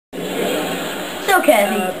So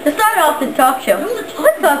Kathy, to start off this talk show,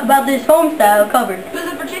 let's talk about this home style cupboard.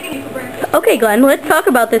 Okay Glenn, let's talk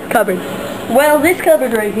about this cupboard. Well, this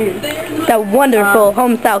cupboard right here. That wonderful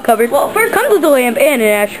home style cupboard. Well, first comes with a lamp and an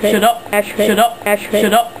ashtray. Shut up. Ashtray. Shut up. Ashtray.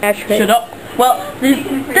 Shut up. Ashtray. Shut up. Well, the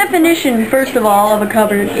definition, first of all, of a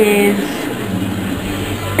cupboard is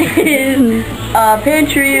a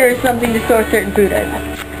pantry or something to store certain food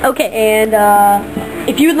items. Okay, and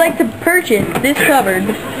if you would like to purchase this cupboard,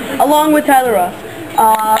 along with Tyler Ross,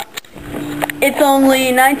 it's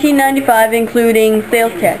only $19.95 including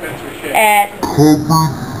sales tax at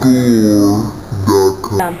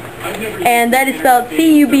cupboardgore.com. And that is spelled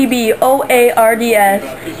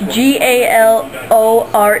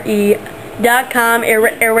CUBBOARDSGALORE.com.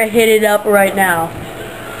 Hit it up right now.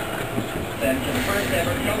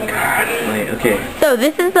 Wait, okay. So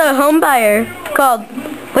this is a home buyer called,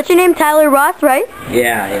 what's your name, Tyler Ross, right?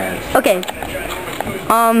 Yeah. Okay.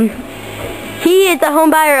 He is a home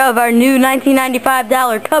buyer of our new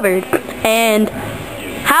 $19.95 cupboard. And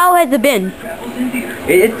how has it been?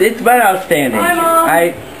 It's been outstanding.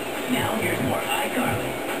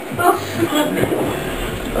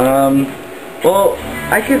 Well,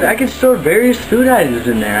 I can store various food items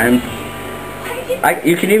in there.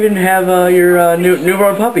 You can even have your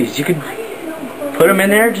newborn puppies. You could put them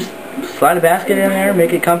in there, just slide a basket in there,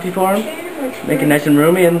 make it comfy for them, make it nice and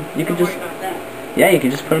roomy, and you can just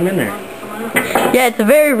put them in there. Yeah, it's a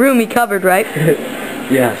very roomy cupboard, right?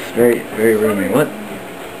 Yes, very roomy. What?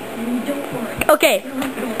 Okay.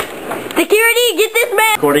 Security, get this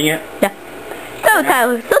man. Recording it? Yeah. So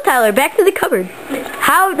Tyler, back to the cupboard.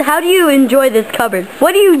 How do you enjoy this cupboard?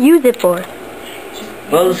 What do you use it for?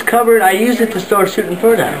 Well, this cupboard, I use it to store certain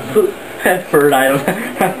food items. Food items.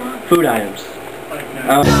 Food items.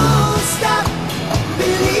 Don't stop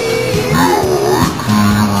believing.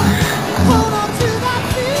 Hold on to that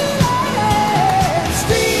feeling.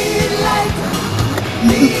 Street light.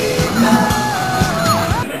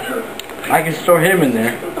 I can store him in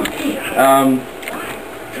there.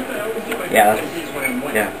 Yeah.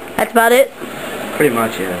 That's about it? Pretty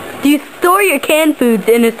much, yeah. Do you store your canned foods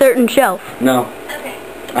in a certain shelf? No.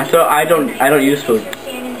 I don't use food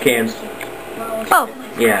cans. Oh.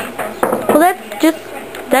 Yeah. Well,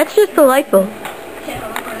 that's just delightful.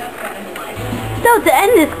 So to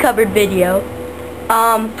end this cupboard video,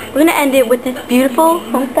 we're gonna end it with this beautiful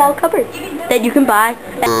home style cupboard that you can buy.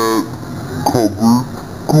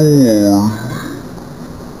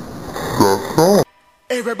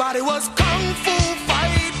 Everybody was